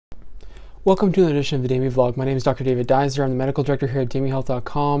Welcome to another edition of the DAMY vlog. My name is Dr. David Duizer. I'm the medical director here at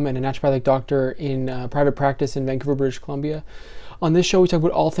DAMYhealth.com and a naturopathic doctor in private practice in Vancouver, British Columbia. On this show, we talk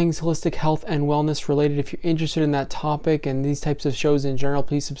about all things holistic health and wellness related. If you're interested in that topic and these types of shows in general,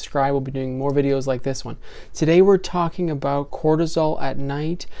 please subscribe. We'll be doing more videos like this one. Today, we're talking about cortisol at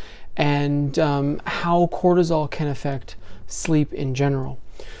night and how cortisol can affect sleep in general.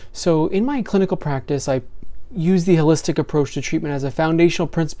 So in my clinical practice, I use the holistic approach to treatment as a foundational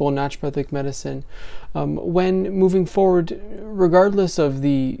principle in naturopathic medicine. When moving forward, regardless of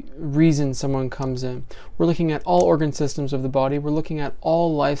the reason someone comes in, we're looking at all organ systems of the body. We're looking at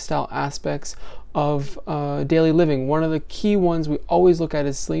all lifestyle aspects of daily living. One of the key ones we always look at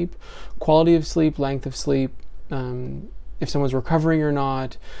is sleep, quality of sleep, length of sleep, if someone's recovering or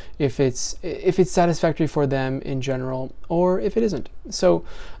not, if it's satisfactory for them in general, or if it isn't. So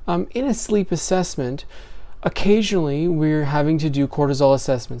in a sleep assessment, occasionally we're having to do cortisol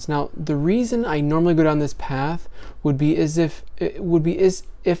assessments. Now, the reason I normally go down this path would be if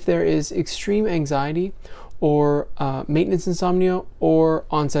there is extreme anxiety or maintenance insomnia or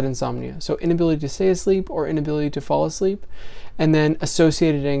onset insomnia. So inability to stay asleep or inability to fall asleep, and then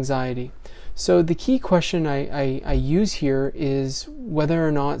associated anxiety. So the key question I use here is whether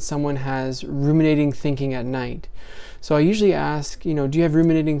or not someone has ruminating thinking at night. So I usually ask, do you have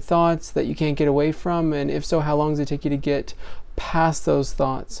ruminating thoughts that you can't get away from? And if so, how long does it take you to get past those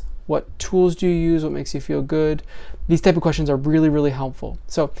thoughts? What tools do you use? What makes you feel good? These type of questions are really, really helpful.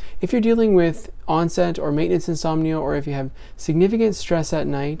 So if you're dealing with onset or maintenance insomnia, or if you have significant stress at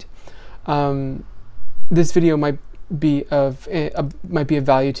night, this video might be of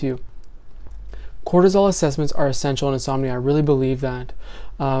value to you. Cortisol assessments are essential in insomnia. I really believe that.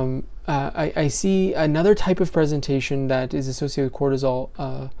 I see another type of presentation that is associated with cortisol,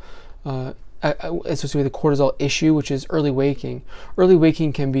 associated with the cortisol issue, which is early waking. Early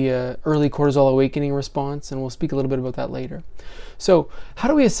waking can be an early cortisol awakening response, and we'll speak a little bit about that later. So how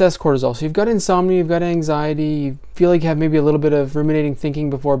do we assess cortisol? So you've got insomnia, you've got anxiety, you feel like you have maybe a little bit of ruminating thinking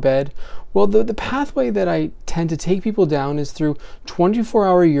before bed. Well, the pathway that I tend to take people down is through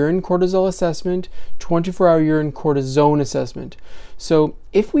 24-hour urine cortisol assessment, 24-hour urine cortisone assessment. So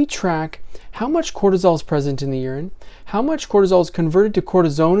if we track how much cortisol is present in the urine, how much cortisol is converted to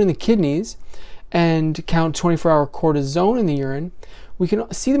cortisone in the kidneys, and count 24-hour cortisone in the urine, we can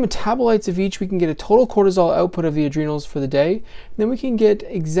see the metabolites of each. We can get a total cortisol output of the adrenals for the day. And then we can get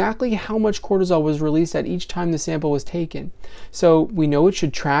exactly how much cortisol was released at each time the sample was taken. So we know it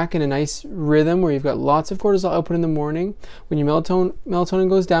should track in a nice rhythm where you've got lots of cortisol output in the morning. When your melatonin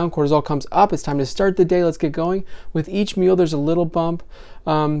goes down, cortisol comes up. It's time to start the day. Let's get going. With each meal, there's a little bump.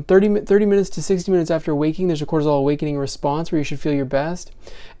 30 minutes to 60 minutes after waking, there's a cortisol awakening response where you should feel your best.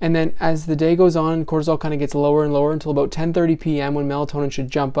 And then as the day goes on, cortisol kind of gets lower and lower until about 10:30 p.m. when melatonin should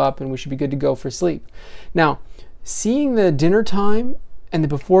jump up and we should be good to go for sleep. Now, seeing the dinner time and the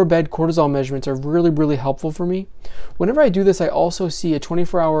before bed cortisol measurements are really, really helpful for me. Whenever I do this, I also see a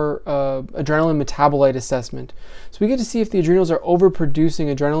 24-hour adrenaline metabolite assessment. So we get to see if the adrenals are overproducing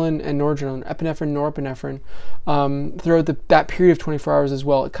adrenaline and noradrenaline, epinephrine, norepinephrine, throughout that period of 24 hours as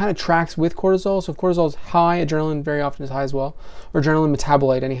well. It kind of tracks with cortisol. So if cortisol is high, adrenaline very often is high as well, or adrenaline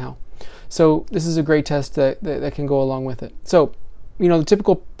metabolite anyhow. So this is a great test that can go along with it. So, the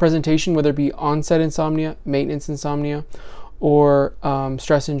typical presentation, whether it be onset insomnia, maintenance insomnia, or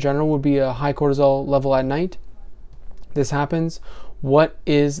stress in general, would be a high cortisol level at night. This happens. What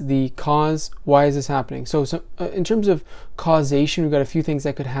is the cause? Why is this happening? So in terms of causation, we've got a few things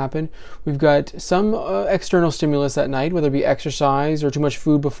that could happen. We've got some external stimulus at night, whether it be exercise or too much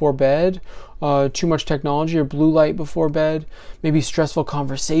food before bed, too much technology or blue light before bed, maybe stressful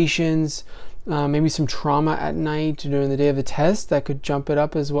conversations, maybe some trauma at night during the day of the test that could jump it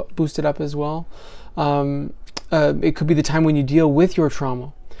up as well, boost it up as well. It could be the time when you deal with your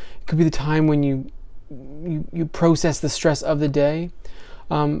trauma. It could be the time when you process the stress of the day.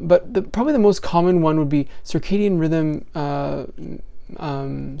 But probably the most common one would be circadian rhythm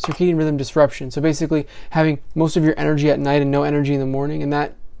disruption. So basically having most of your energy at night and no energy in the morning, and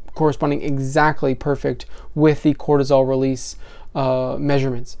that corresponding exactly perfect with the cortisol release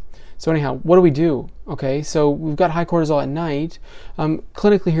measurements. So anyhow, what do we do? Okay, so we've got high cortisol at night.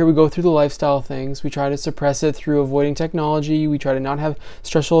 Clinically here, we go through the lifestyle things. We try to suppress it through avoiding technology. We try to not have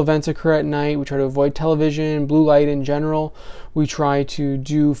stressful events occur at night. We try to avoid television, blue light in general. We try to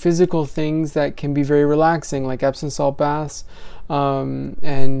do physical things that can be very relaxing, like Epsom salt baths.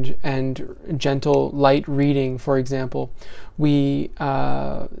 and gentle light reading, for example. We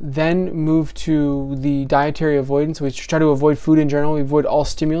then move to the dietary avoidance. We try to avoid food in general. We avoid all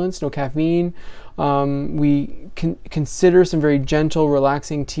stimulants, no caffeine. We consider some very gentle,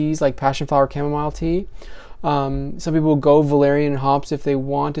 relaxing teas like passion flower chamomile tea. Some people will go valerian and hops if they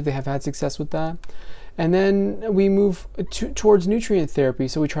want, if they have had success with that. And then we move towards nutrient therapy.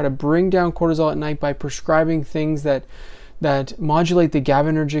 So we try to bring down cortisol at night by prescribing things that modulate the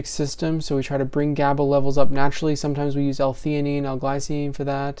GABAergic system. So we try to bring GABA levels up naturally. Sometimes we use L-theanine, L-glycine for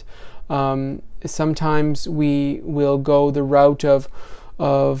that. Sometimes we will go the route of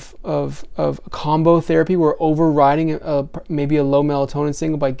combo therapy. We're overriding maybe a low melatonin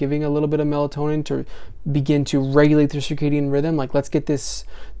signal by giving a little bit of melatonin to begin to regulate the circadian rhythm. Like, let's get this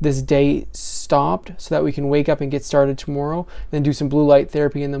day stopped so that we can wake up and get started tomorrow. Then do some blue light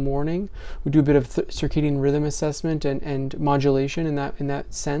therapy in the morning. We do a bit of circadian rhythm assessment and modulation in that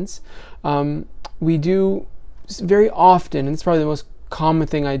sense. We do very often, and it's probably the most common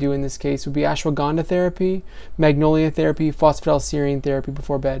thing I do in this case, would be ashwagandha therapy, magnolia therapy, phosphatidylserine therapy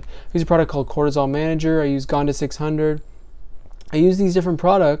before bed. I use a product called Cortisol Manager. I use Gonda 600. I use these different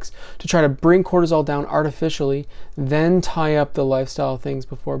products to try to bring cortisol down artificially, then tie up the lifestyle things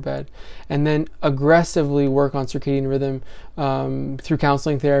before bed, and then aggressively work on circadian rhythm through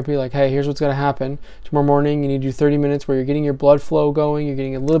counseling therapy. Like, hey, here's what's going to happen. Tomorrow morning, you need to do 30 minutes where you're getting your blood flow going, you're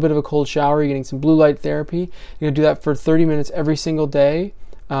getting a little bit of a cold shower, you're getting some blue light therapy. You're going to do that for 30 minutes every single day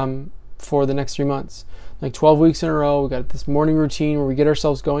for the next 3 months. Like 12 weeks in a row, we got this morning routine where we get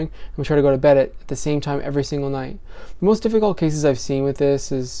ourselves going and we try to go to bed at the same time every single night. The most difficult cases I've seen with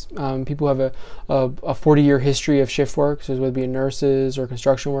this is people who have a 40-year history of shift work, so whether it be nurses or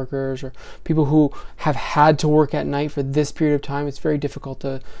construction workers or people who have had to work at night for this period of time. It's very difficult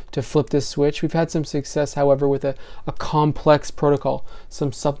to flip this switch. We've had some success, however, with a complex protocol,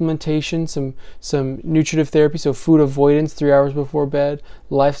 some supplementation, some nutritive therapy, so food avoidance 3 hours before bed,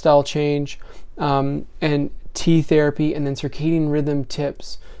 lifestyle change, and tea therapy, and then circadian rhythm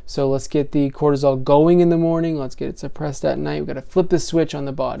tips. So let's get the cortisol going in the morning. Let's get it suppressed at night. We've got to flip the switch on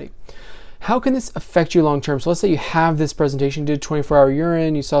the body. How can this affect you long term? So let's say you have this presentation, you did 24-hour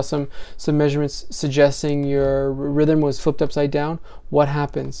urine, you saw some measurements suggesting your rhythm was flipped upside down. What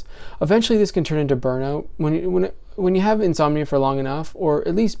happens? Eventually this can turn into burnout. When you have insomnia for long enough, or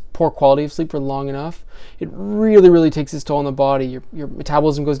at least poor quality of sleep for long enough, it really takes its toll on the body. Your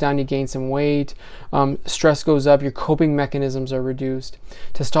metabolism goes down, you gain some weight, stress goes up, your coping mechanisms are reduced.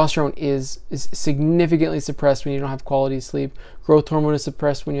 Testosterone is significantly suppressed when you don't have quality sleep. Growth hormone is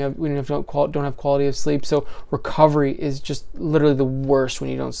suppressed when you don't have quality of sleep. So recovery is just literally the worst when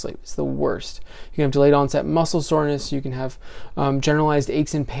you don't sleep. It's the worst. You can have delayed onset muscle soreness. You can have generalized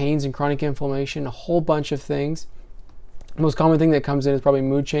aches and pains and chronic inflammation, a whole bunch of things. The most common thing that comes in is probably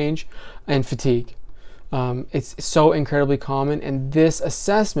mood change and fatigue. It's so incredibly common, and this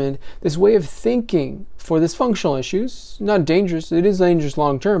assessment, this way of thinking for this functional issues, not dangerous. It is dangerous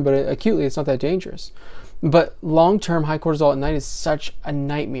long term, but acutely it's not that dangerous. But long-term high cortisol at night is such a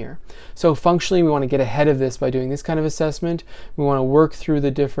nightmare. So functionally, we want to get ahead of this by doing this kind of assessment. We want to work through the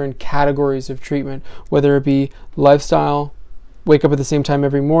different categories of treatment, whether it be lifestyle, wake up at the same time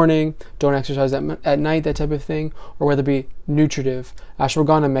every morning, don't exercise at night, that type of thing, or whether it be nutritive,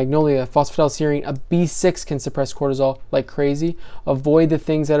 ashwagandha, magnolia, phosphatidylserine, a B6 can suppress cortisol like crazy. Avoid the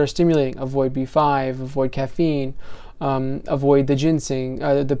things that are stimulating. Avoid B5, avoid caffeine, avoid the ginseng,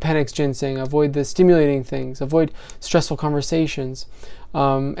 the Pennix ginseng, avoid the stimulating things, avoid stressful conversations,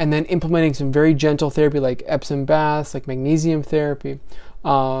 and then implementing some very gentle therapy like Epsom baths, like magnesium therapy,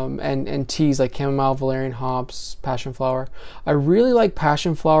 and teas like chamomile, valerian, hops, passion flower. I really like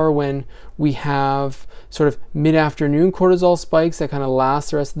passion flower when we have sort of mid-afternoon cortisol spikes that kind of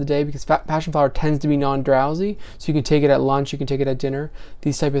last the rest of the day, because passion flower tends to be non-drowsy, so you can take it at lunch, you can take it at dinner.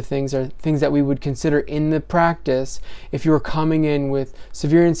 These type of things are things that we would consider in the practice if you were coming in with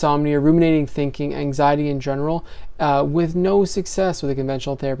severe insomnia, ruminating thinking, anxiety in general, with no success with the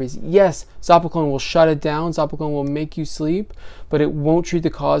conventional therapies. Yes, Zopiclone will shut it down, Zopiclone will make you sleep, but it won't treat the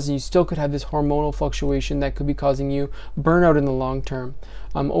cause, and you still could have this hormonal fluctuation that could be causing you burnout in the long term.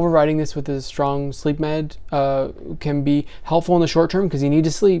 Overriding this with a strong sleep med can be helpful in the short term because you need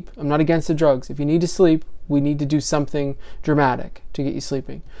to sleep. I'm not against the drugs. If you need to sleep, we need to do something dramatic to get you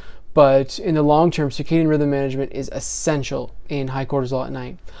sleeping. But in the long term, circadian rhythm management is essential in high cortisol at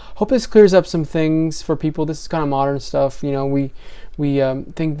night. Hope this clears up some things for people. This is kind of modern stuff. You know, we We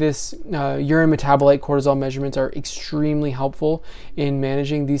think this urine metabolite cortisol measurements are extremely helpful in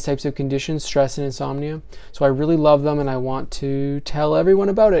managing these types of conditions, stress and insomnia. So I really love them and I want to tell everyone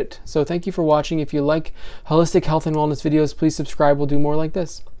about it. So thank you for watching. If you like holistic health and wellness videos, please subscribe. We'll do more like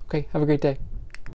this. Okay, have a great day.